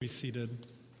Be seated.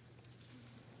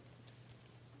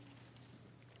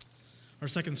 Our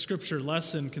second scripture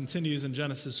lesson continues in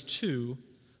Genesis 2,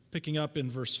 picking up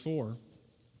in verse 4.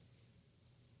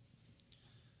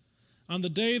 On the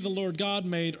day the Lord God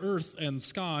made earth and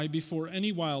sky, before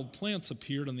any wild plants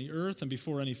appeared on the earth and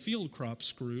before any field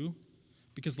crops grew,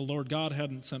 because the Lord God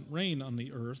hadn't sent rain on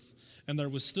the earth, and there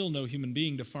was still no human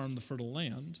being to farm the fertile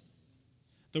land,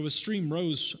 though a stream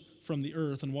rose from the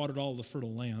earth and watered all the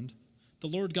fertile land, the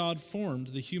Lord God formed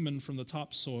the human from the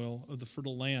topsoil of the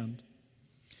fertile land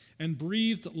and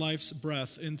breathed life's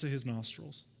breath into his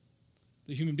nostrils.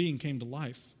 The human being came to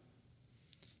life.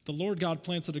 The Lord God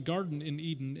planted a garden in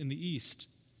Eden in the east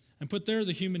and put there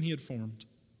the human he had formed.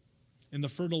 In the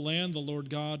fertile land, the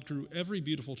Lord God grew every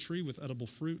beautiful tree with edible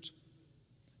fruit,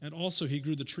 and also he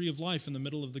grew the tree of life in the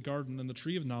middle of the garden and the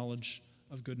tree of knowledge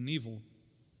of good and evil.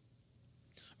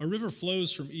 A river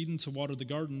flows from Eden to water the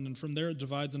garden, and from there it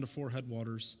divides into 4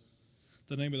 headwaters.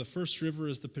 The name of the first river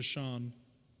is the Pishon.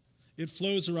 It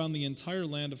flows around the entire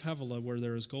land of Havilah where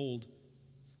there is gold.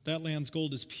 That land's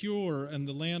gold is pure, and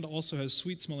the land also has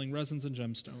sweet-smelling resins and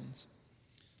gemstones.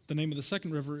 The name of the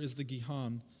second river is the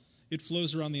Gihon. It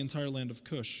flows around the entire land of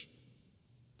Cush.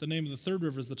 The name of the third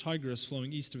river is the Tigris,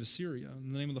 flowing east of Assyria,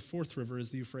 and the name of the fourth river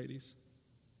is the Euphrates.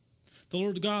 The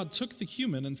Lord God took the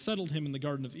human and settled him in the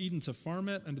Garden of Eden to farm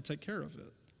it and to take care of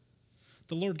it.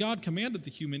 The Lord God commanded the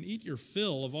human, "Eat your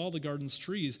fill of all the garden's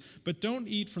trees, but don't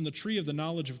eat from the tree of the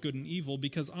knowledge of good and evil,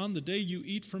 because on the day you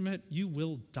eat from it, you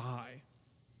will die."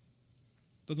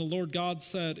 Then the Lord God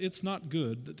said, "It's not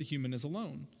good that the human is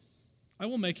alone. I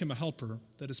will make him a helper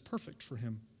that is perfect for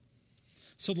him."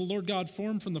 So the Lord God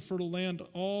formed from the fertile land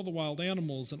all the wild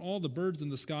animals and all the birds in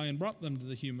the sky and brought them to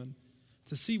the human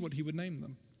to see what he would name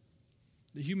them.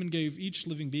 The human gave each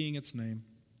living being its name.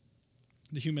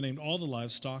 The human named all the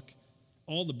livestock,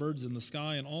 all the birds in the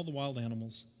sky, and all the wild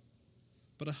animals.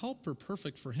 But a helper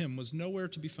perfect for him was nowhere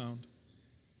to be found.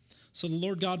 So the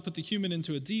Lord God put the human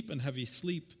into a deep and heavy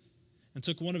sleep, and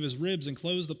took one of his ribs and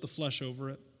closed up the flesh over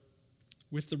it.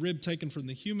 With the rib taken from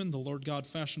the human, the Lord God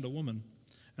fashioned a woman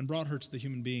and brought her to the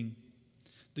human being.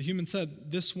 The human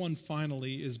said, "This one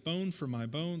finally is bone for my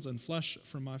bones and flesh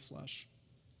for my flesh.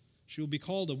 She will be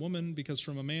called a woman because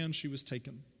from a man she was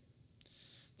taken."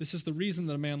 This is the reason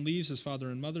that a man leaves his father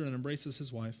and mother and embraces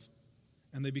his wife,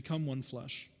 and they become one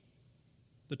flesh.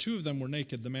 The two of them were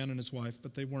naked, the man and his wife,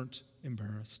 but they weren't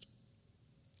embarrassed.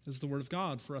 This is the word of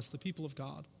God for us, the people of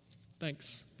God.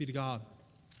 Thanks be to God.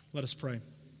 Let us pray.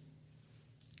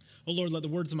 O Lord, let the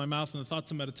words of my mouth and the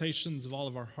thoughts and meditations of all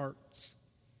of our hearts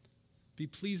be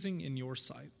pleasing in your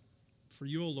sight. For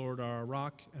you, O Lord, are our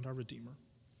rock and our Redeemer.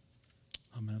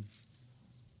 Amen.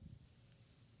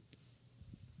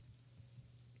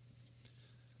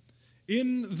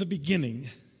 In the beginning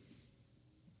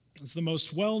is the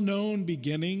most well-known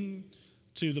beginning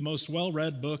to the most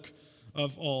well-read book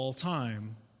of all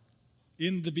time.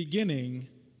 In the beginning,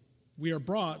 we are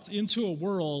brought into a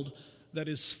world that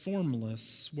is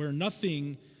formless, where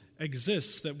nothing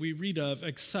exists that we read of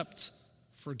except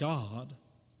for God.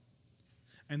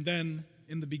 And then,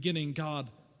 in the beginning,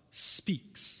 God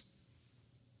speaks.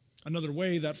 Another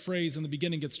way that phrase "in the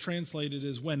beginning" gets translated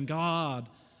is "when God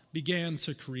began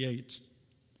to create."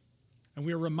 And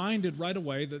we are reminded right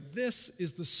away that this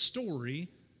is the story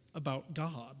about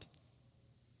God.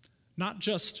 Not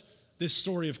just this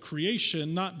story of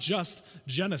creation, not just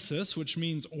Genesis, which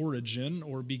means origin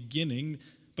or beginning,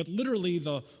 but literally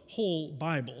the whole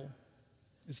Bible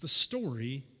is the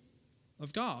story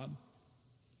of God.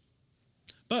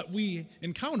 But we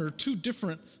encounter 2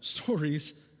 different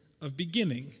stories of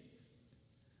beginning.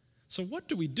 So what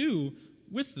do we do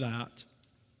with that?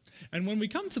 And when we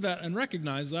come to that and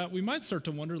recognize that, we might start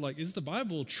to wonder, is the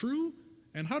Bible true?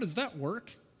 And how does that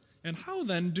work? And how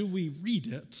then do we read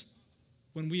it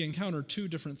when we encounter 2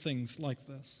 different things like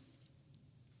this?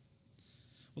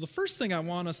 Well, the first thing I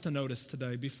want us to notice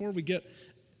today, before we get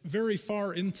very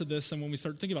far into this and when we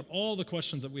start thinking about all the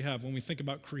questions that we have when we think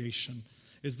about creation,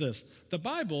 is this: the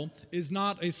Bible is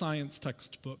not a science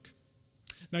textbook.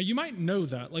 Now, you might know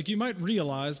that. You might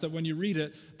realize that when you read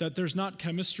it, that there's not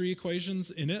chemistry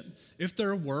equations in it. If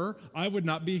there were, I would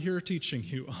not be here teaching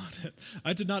you on it.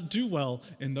 I did not do well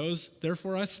in those.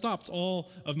 Therefore, I stopped all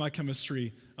of my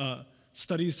chemistry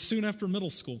studies soon after middle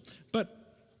school.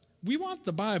 But we want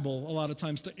the Bible, a lot of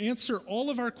times, to answer all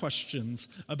of our questions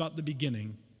about the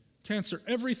beginning, to answer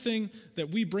everything that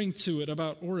we bring to it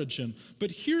about origin.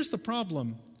 But here's the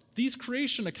problem. These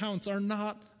creation accounts are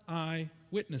not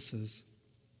eyewitnesses.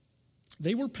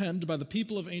 They were penned by the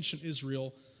people of ancient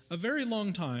Israel a very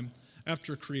long time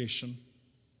after creation.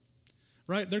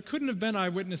 right? There couldn't have been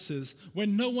eyewitnesses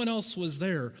when no one else was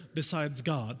there besides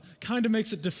God. Kind of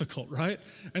makes it difficult, right?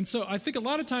 And so I think a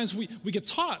lot of times we get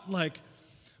taught like,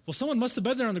 well, someone must have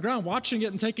been there on the ground watching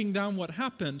it and taking down what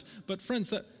happened. But friends,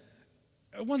 that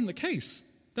wasn't the case.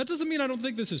 That doesn't mean I don't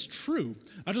think this is true.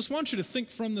 I just want you to think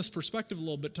from this perspective a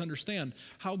little bit to understand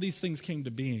how these things came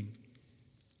to being.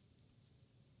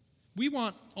 We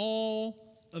want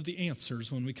all of the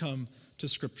answers when we come to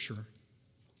Scripture.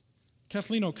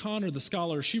 Kathleen O'Connor, the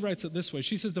scholar, she writes it this way.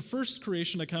 She says, the first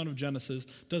creation account of Genesis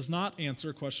does not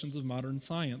answer questions of modern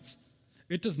science.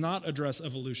 It does not address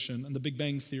evolution and the Big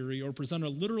Bang Theory or present a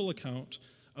literal account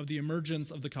of the emergence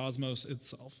of the cosmos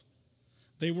itself.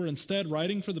 They were instead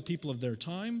writing for the people of their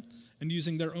time and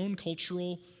using their own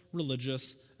cultural,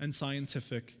 religious, and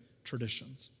scientific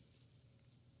traditions.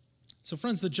 So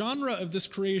friends, the genre of this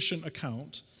creation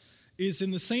account is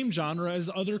in the same genre as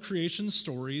other creation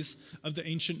stories of the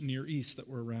ancient Near East that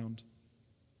were around.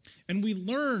 And we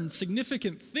learn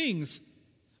significant things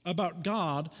about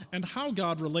God and how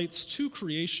God relates to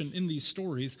creation in these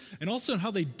stories, and also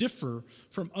how they differ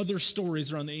from other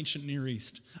stories around the ancient Near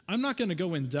East. I'm not going to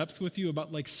go in depth with you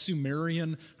about like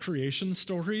Sumerian creation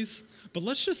stories, but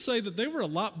let's just say that they were a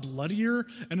lot bloodier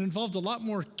and involved a lot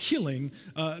more killing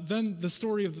than the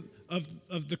story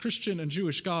of the Christian and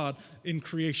Jewish God in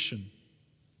creation.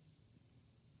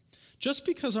 Just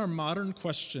because our modern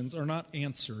questions are not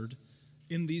answered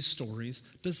in these stories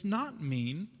does not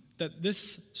mean that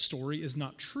this story is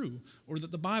not true or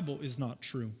that the Bible is not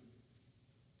true.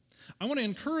 I want to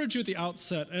encourage you at the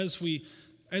outset as we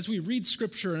read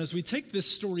Scripture and as we take this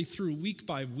story through week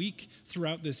by week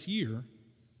throughout this year,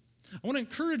 I want to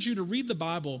encourage you to read the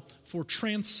Bible for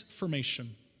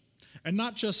transformation and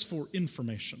not just for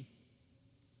information.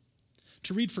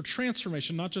 To read for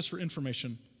transformation, not just for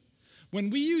information. When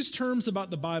we use terms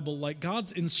about the Bible like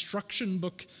God's instruction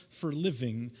book for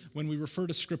living when we refer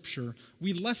to Scripture,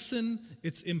 we lessen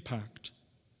its impact.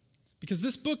 Because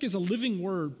this book is a living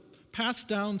word passed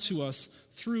down to us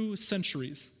through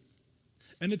centuries.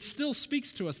 And it still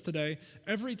speaks to us today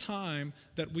every time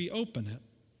that we open it.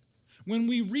 When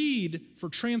we read for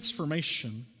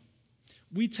transformation,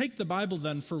 we take the Bible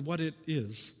then for what it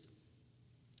is.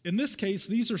 In this case,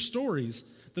 these are stories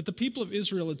that the people of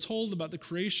Israel had told about the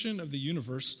creation of the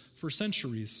universe for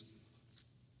centuries.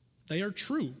 They are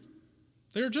true.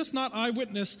 They are just not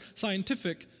eyewitness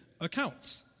scientific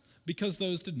accounts, because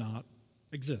those did not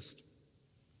exist.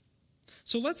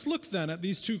 So let's look then at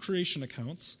these two creation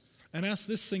accounts and ask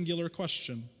this singular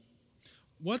question.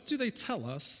 What do they tell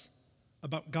us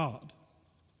about God?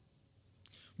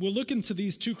 We'll look into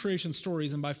these two creation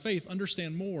stories and by faith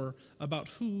understand more about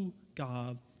who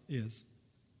God is.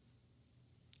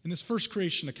 In this first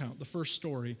creation account, the first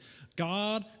story,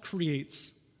 God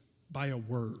creates by a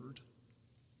word.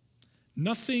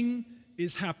 Nothing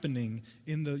is happening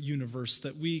in the universe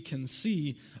that we can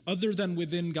see other than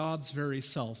within God's very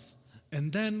self.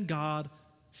 And then God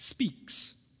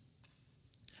speaks.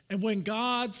 And when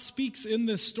God speaks in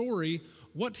this story,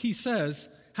 what he says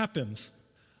happens.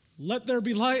 Let there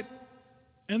be light,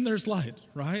 and there's light,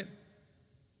 right?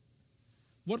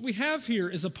 What we have here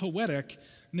is a poetic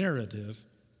narrative.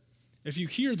 If you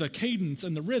hear the cadence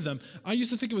and the rhythm, I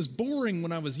used to think it was boring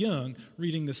when I was young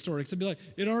reading this story. Because I'd be like,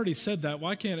 it already said that.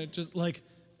 Why can't it just like,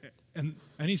 and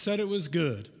he said it was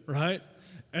good, right?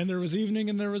 And there was evening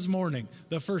and there was morning,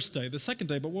 the first day, the second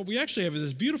day. But what we actually have is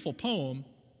this beautiful poem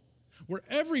where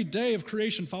every day of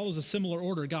creation follows a similar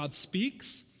order. God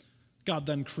speaks, God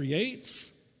then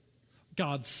creates,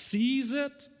 God sees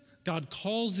it, God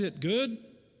calls it good,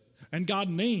 and God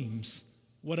names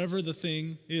whatever the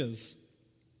thing is.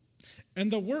 And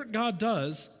the work God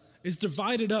does is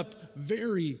divided up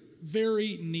very,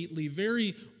 very neatly,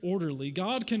 very orderly.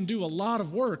 God can do a lot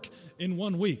of work in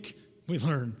 1 week, we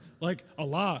learn, like a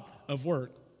lot of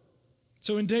work.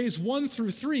 So in days 1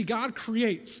 through 3, God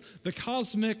creates the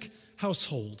cosmic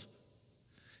household.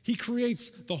 He creates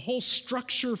the whole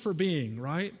structure for being,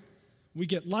 right? We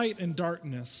get light and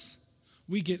darkness.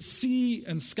 We get sea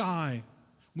and sky.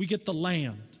 We get the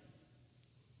land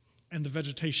and the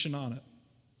vegetation on it.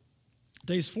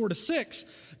 Days 4 to 6,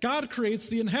 God creates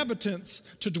the inhabitants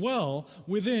to dwell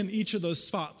within each of those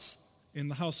spots in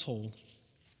the household.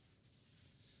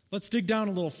 Let's dig down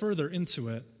a little further into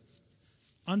it.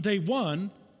 On day 1,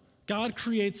 God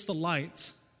creates the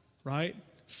light, right?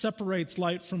 Separates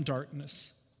light from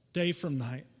darkness, day from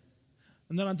night.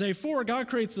 And then on day 4, God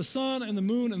creates the sun and the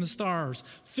moon and the stars,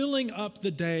 filling up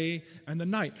the day and the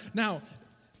night. Now,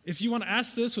 If you want to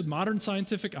ask this with modern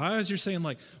scientific eyes, you're saying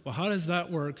like, well, how does that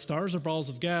work? Stars are balls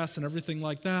of gas and everything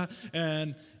like that.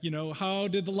 And, how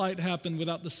did the light happen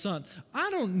without the sun? I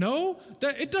don't know.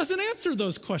 It doesn't answer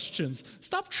those questions.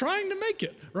 Stop trying to make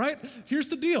it, right? Here's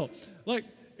the deal. Like,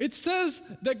 it says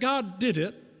that God did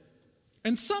it,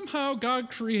 and somehow God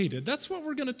created. That's what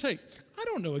we're going to take. I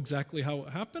don't know exactly how it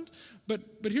happened, but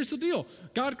here's the deal.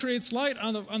 God creates light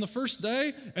on the first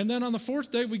day, and then on the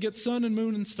fourth day we get sun and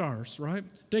moon and stars, right?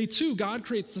 Day 2, God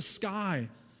creates the sky,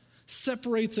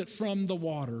 separates it from the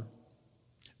water.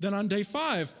 Then on day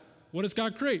 5, what does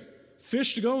God create?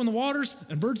 Fish to go in the waters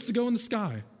and birds to go in the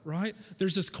sky, right?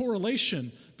 There's this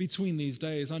correlation between these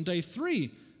days. On day 3,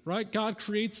 right, God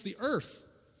creates the earth.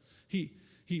 He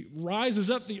rises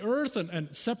up the earth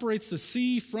and separates the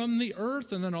sea from the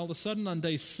earth. And then all of a sudden on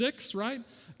day 6, right,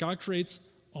 God creates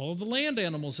all of the land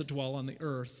animals that dwell on the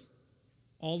earth,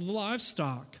 all of the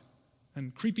livestock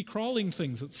and creepy crawling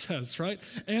things, it says, right?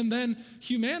 And then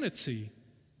humanity,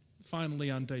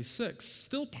 finally on day 6,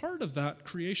 still part of that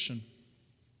creation.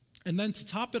 And then to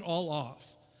top it all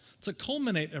off, to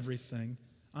culminate everything,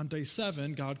 on day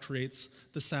 7, God creates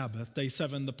the Sabbath. Day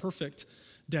 7, the perfect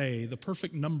day, the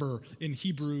perfect number in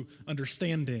Hebrew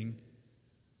understanding.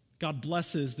 God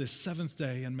blesses this 7th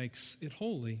day and makes it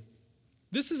holy.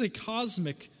 This is a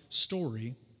cosmic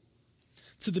story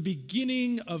to the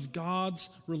beginning of God's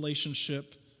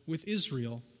relationship with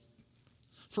Israel.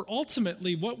 For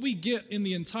ultimately, what we get in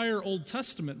the entire Old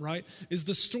Testament, right, is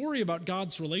the story about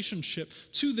God's relationship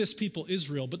to this people,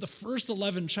 Israel. But the first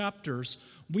 11 chapters,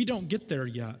 we don't get there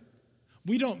yet.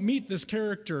 We don't meet this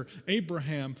character,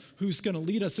 Abraham, who's going to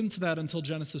lead us into that until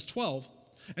Genesis 12.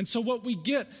 And so what we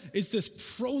get is this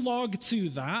prologue to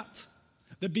that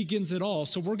begins it all.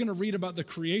 So we're going to read about the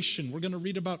creation. We're going to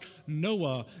read about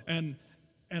Noah and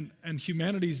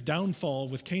humanity's downfall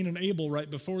with Cain and Abel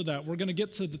right before that. We're going to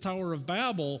get to the Tower of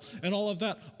Babel and all of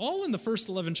that, all in the first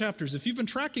 11 chapters. If you've been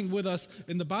tracking with us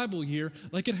in the Bible year,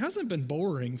 like it hasn't been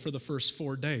boring for the first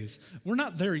 4 days. We're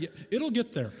not there yet. It'll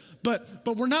get there, but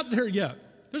we're not there yet.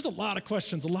 There's a lot of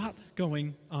questions, a lot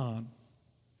going on.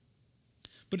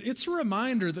 But it's a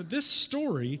reminder that this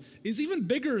story is even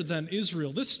bigger than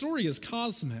Israel. This story is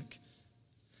cosmic.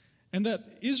 And that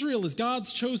Israel is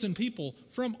God's chosen people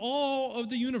from all of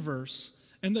the universe,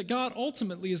 and that God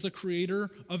ultimately is the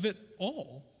creator of it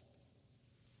all.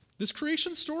 This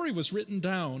creation story was written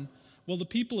down while the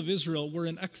people of Israel were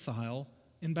in exile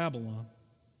in Babylon.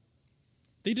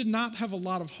 They did not have a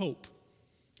lot of hope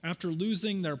after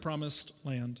losing their promised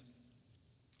land.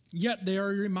 Yet they are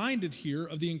reminded here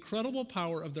of the incredible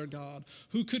power of their God,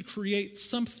 who could create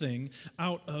something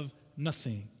out of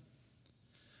nothing.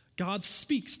 God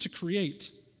speaks to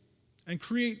create and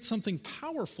create something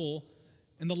powerful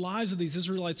in the lives of these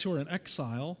Israelites who are in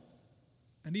exile,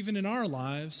 and even in our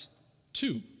lives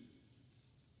too.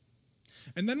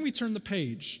 And then we turn the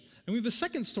page, and we have the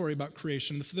second story about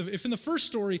creation. If in the first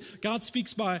story God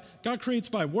creates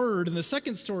by word, in the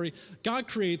second story God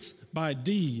creates by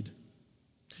deed.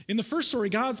 In the first story,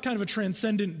 God's kind of a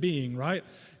transcendent being, right?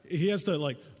 He has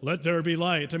the let there be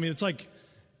light. I mean, it's like,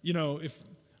 if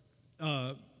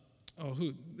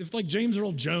like James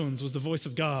Earl Jones was the voice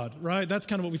of God, right? That's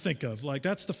kind of what we think of. Like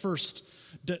that's the first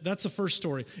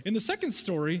story. In the second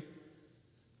story,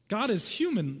 God is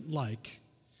human-like.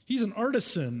 He's an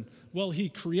artisan. Well, he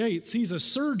creates. He's a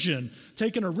surgeon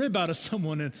taking a rib out of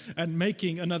someone and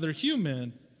making another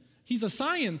human. He's a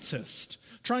scientist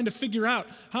trying to figure out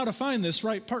how to find this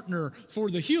right partner for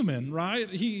the human, right?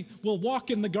 He will walk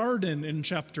in the garden in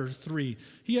chapter 3.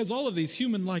 He has all of these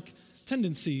human-like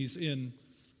tendencies in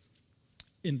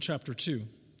chapter 2.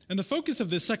 And the focus of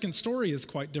this second story is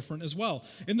quite different as well.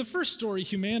 In the first story,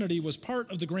 humanity was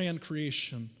part of the grand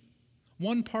creation,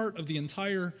 one part of the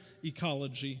entire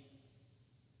ecology.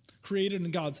 Created in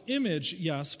God's image,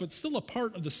 yes, but still a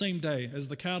part of the same day as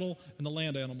the cattle and the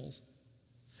land animals.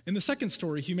 In the second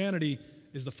story, humanity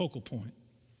is the focal point.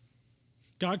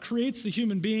 God creates the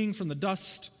human being from the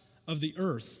dust of the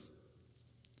earth.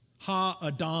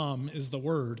 Ha-Adam is the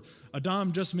word.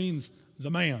 Adam just means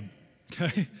the man,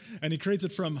 okay? And he creates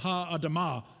it from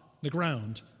ha-Adamah, the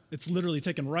ground. It's literally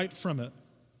taken right from it.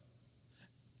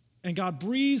 And God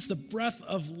breathes the breath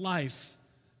of life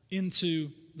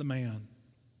into the man.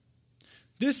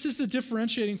 This is the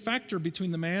differentiating factor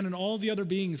between the man and all the other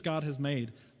beings God has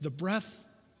made, the breath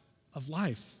of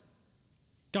life.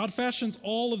 God fashions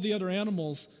all of the other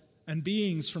animals and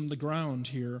beings from the ground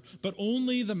here, but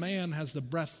only the man has the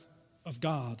breath of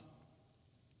God.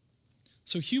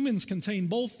 So humans contain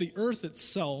both the earth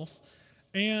itself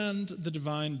and the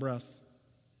divine breath.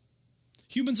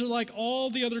 Humans are like all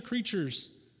the other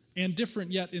creatures and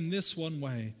different yet in this one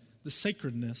way, the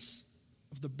sacredness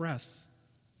of the breath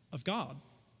of God.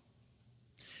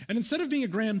 And instead of being a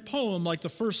grand poem like the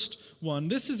first one,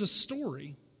 this is a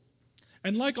story.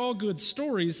 And like all good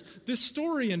stories, this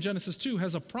story in Genesis 2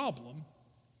 has a problem.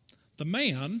 The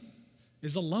man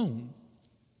is alone.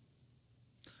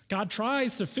 God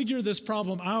tries to figure this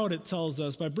problem out, it tells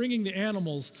us, by bringing the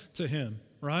animals to him,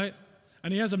 right?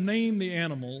 And he has them name the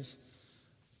animals.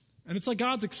 And it's like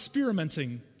God's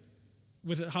experimenting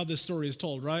with how this story is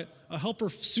told, right? A helper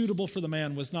suitable for the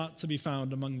man was not to be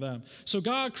found among them. So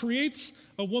God creates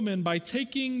a woman by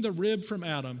taking the rib from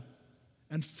Adam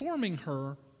and forming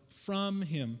her from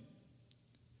him.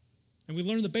 And we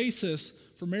learn the basis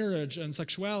for marriage and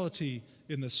sexuality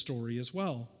in this story as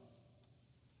well.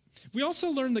 We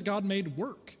also learn that God made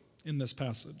work in this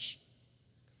passage,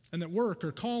 and that work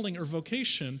or calling or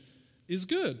vocation is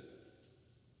good.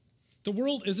 The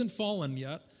world isn't fallen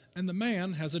yet, and the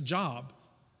man has a job.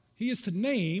 He is to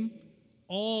name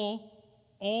all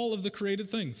of the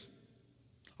created things.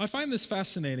 I find this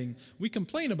fascinating. We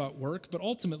complain about work, but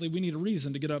ultimately we need a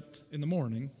reason to get up in the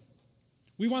morning.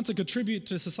 We want to contribute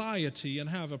to society and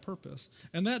have a purpose.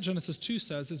 And that, Genesis 2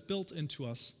 says, is built into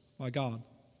us by God.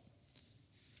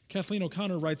 Kathleen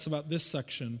O'Connor writes about this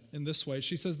section in this way.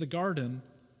 She says, the garden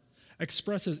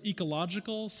expresses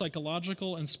ecological,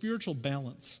 psychological, and spiritual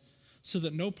balance so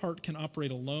that no part can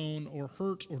operate alone or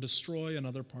hurt or destroy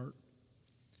another part.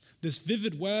 This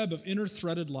vivid web of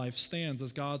interthreaded life stands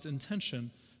as God's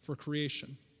intention for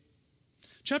creation.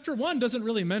 Chapter 1 doesn't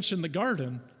really mention the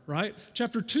garden, right?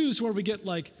 Chapter 2 is where we get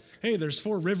like, hey, there's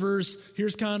 4 rivers,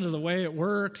 here's kind of the way it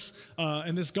works,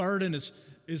 and this garden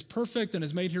is perfect and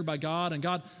is made here by God, and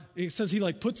God, it says he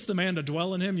like puts the man to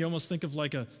dwell in him. You almost think of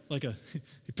like a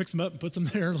he picks him up and puts him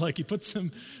there, like he puts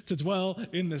him to dwell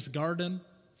in this garden.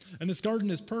 And this garden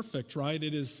is perfect, right?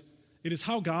 It is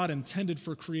how God intended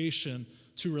for creation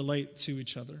to relate to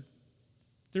each other.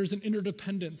 There's an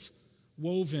interdependence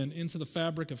woven into the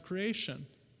fabric of creation.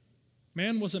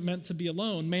 Man wasn't meant to be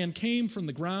alone. Man came from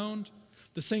the ground,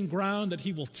 the same ground that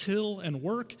he will till and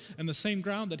work, and the same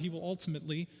ground that he will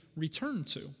ultimately return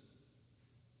to.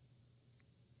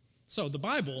 So the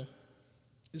Bible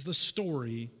is the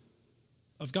story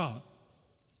of God.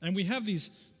 And we have these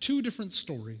 2 different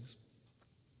stories.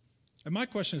 And my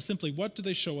question is simply, what do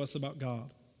they show us about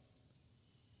God?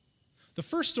 The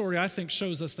first story, I think,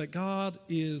 shows us that God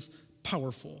is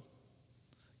powerful.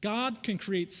 God can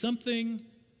create something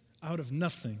out of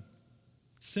nothing,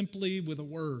 simply with a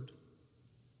word.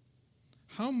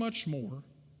 How much more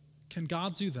can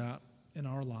God do that in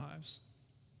our lives?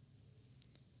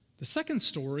 The second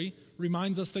story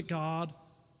reminds us that God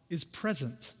is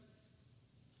present.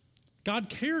 God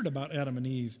cared about Adam and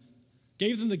Eve,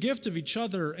 gave them the gift of each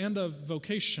other and of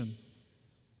vocation.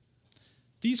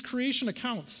 These creation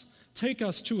accounts take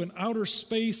us to an outer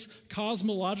space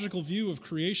cosmological view of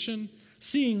creation,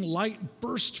 seeing light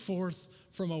burst forth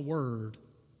from a word.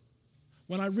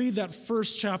 When I read that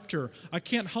first chapter, I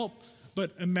can't help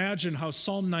but imagine how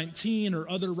Psalm 19 or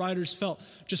other writers felt,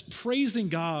 just praising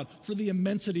God for the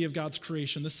immensity of God's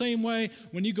creation. The same way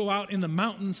when you go out in the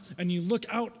mountains and you look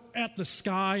out at the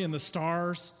sky and the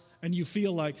stars and you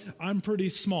feel like, I'm pretty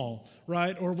small,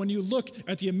 right? Or when you look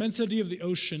at the immensity of the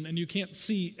ocean and you can't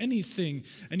see anything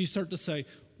and you start to say,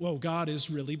 whoa, God is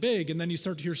really big. And then you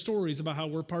start to hear stories about how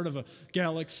we're part of a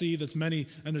galaxy that's many,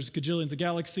 and there's gajillions of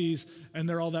galaxies, and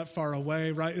they're all that far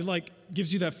away, right? It like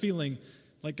gives you that feeling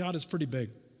like God is pretty big.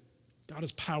 God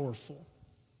is powerful.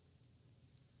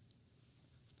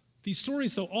 These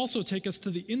stories, though, also take us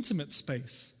to the intimate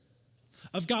space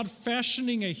of God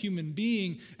fashioning a human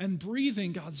being and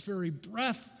breathing God's very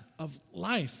breath of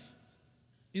life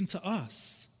into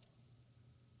us.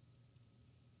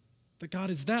 That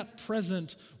God is that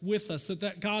present with us,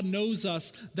 that God knows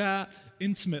us that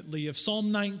intimately. If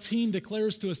Psalm 19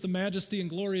 declares to us the majesty and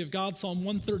glory of God, Psalm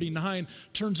 139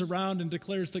 turns around and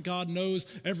declares that God knows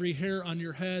every hair on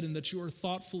your head and that you are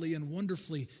thoughtfully and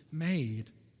wonderfully made.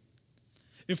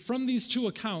 If from these 2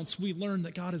 accounts we learn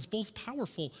that God is both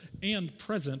powerful and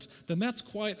present, then that's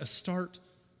quite a start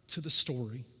to the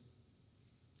story.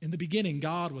 In the beginning,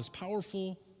 God was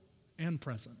powerful and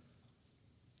present.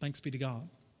 Thanks be to God.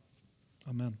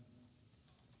 Amen.